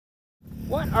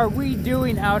What are we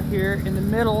doing out here in the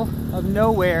middle of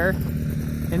nowhere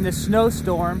in this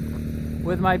snowstorm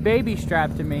with my baby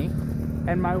strapped to me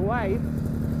and my wife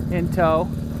in tow?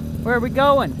 Where are we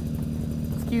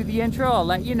going? Let's cue the intro, I'll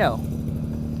let you know.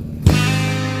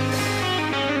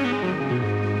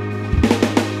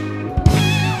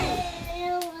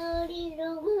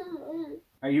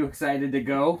 Are you excited to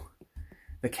go?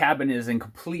 The cabin is in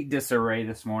complete disarray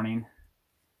this morning.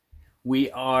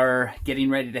 We are getting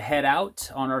ready to head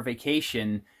out on our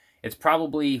vacation. It's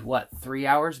probably, what, 3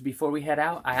 hours before we head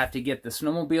out? I have to get the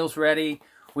snowmobiles ready.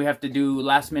 We have to do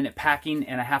last minute packing,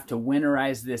 and I have to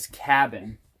winterize this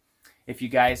cabin. If you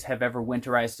guys have ever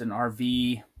winterized an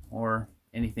RV or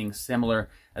anything similar,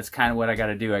 that's kind of what I got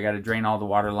to do. I got to drain all the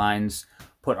water lines,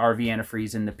 put RV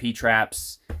antifreeze in the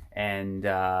P-traps, and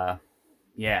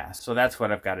yeah, so that's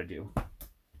what I've got to do.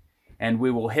 And we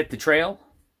will hit the trail.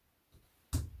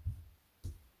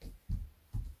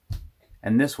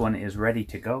 And this one is ready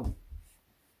to go.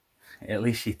 At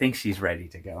least she thinks she's ready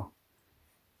to go.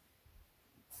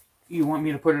 You want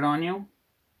me to put it on you?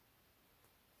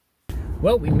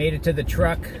 Well, we made it to the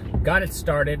truck, got it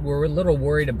started. We're a little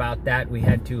worried about that. We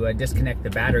had to disconnect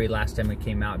the battery last time it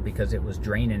came out because it was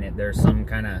draining it. There's some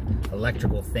kind of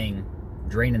electrical thing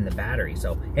draining the battery.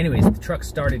 So anyways, the truck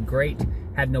started great,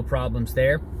 had no problems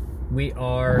there. We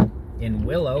are in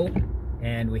Willow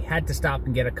and we had to stop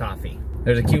and get a coffee.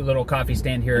 There's a cute little coffee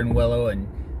stand here in Willow and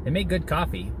they make good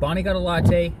coffee. Bonnie got a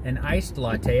latte, an iced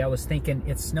latte. I was thinking,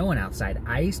 it's snowing outside.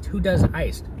 Iced? Who does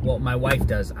iced? Well, my wife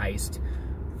does iced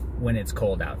when it's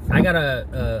cold out. I got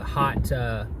a hot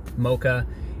mocha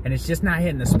and it's just not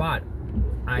hitting the spot.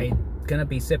 I'm gonna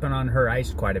be sipping on her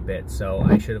iced quite a bit, so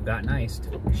I should have gotten iced.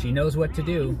 She knows what to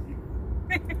do.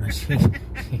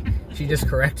 She just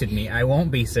corrected me. I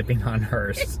won't be sipping on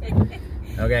hers.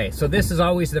 Okay, so this is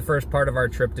always the first part of our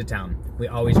trip to town. We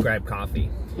always grab coffee.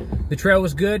 The trail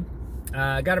was good.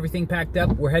 Got everything packed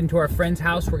up. We're heading to our friend's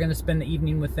house. We're gonna spend the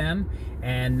evening with them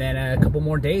and then a couple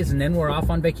more days and then we're off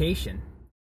on vacation.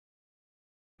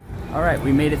 All right,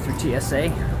 we made it through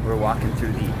TSA. We're walking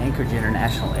through the Anchorage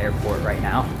International Airport right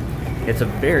now. It's a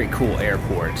very cool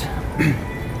airport.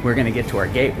 We're gonna get to our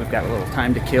gate. We've got a little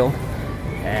time to kill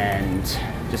and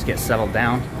just get settled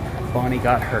down. Bonnie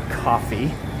got her coffee,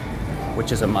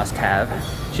 which is a must-have.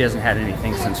 She hasn't had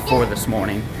anything since 4 this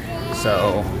morning.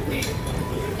 So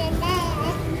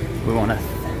we want to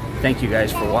thank you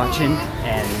guys for watching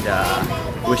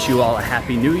and wish you all a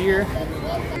happy new year.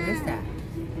 What is that?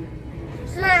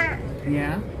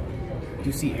 Yeah? Do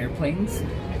you see airplanes?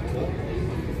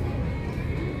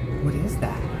 What is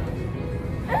that?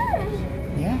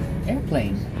 Yeah,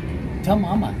 airplane. Tell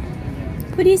Mama.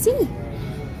 What do you see?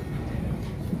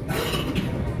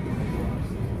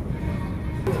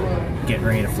 Getting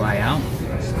ready to fly out.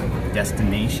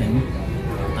 Destination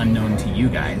unknown to you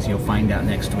guys. You'll find out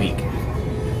next week.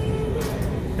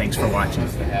 Thanks for watching.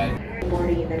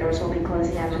 Morning, the doors will be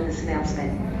closing after this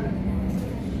announcement.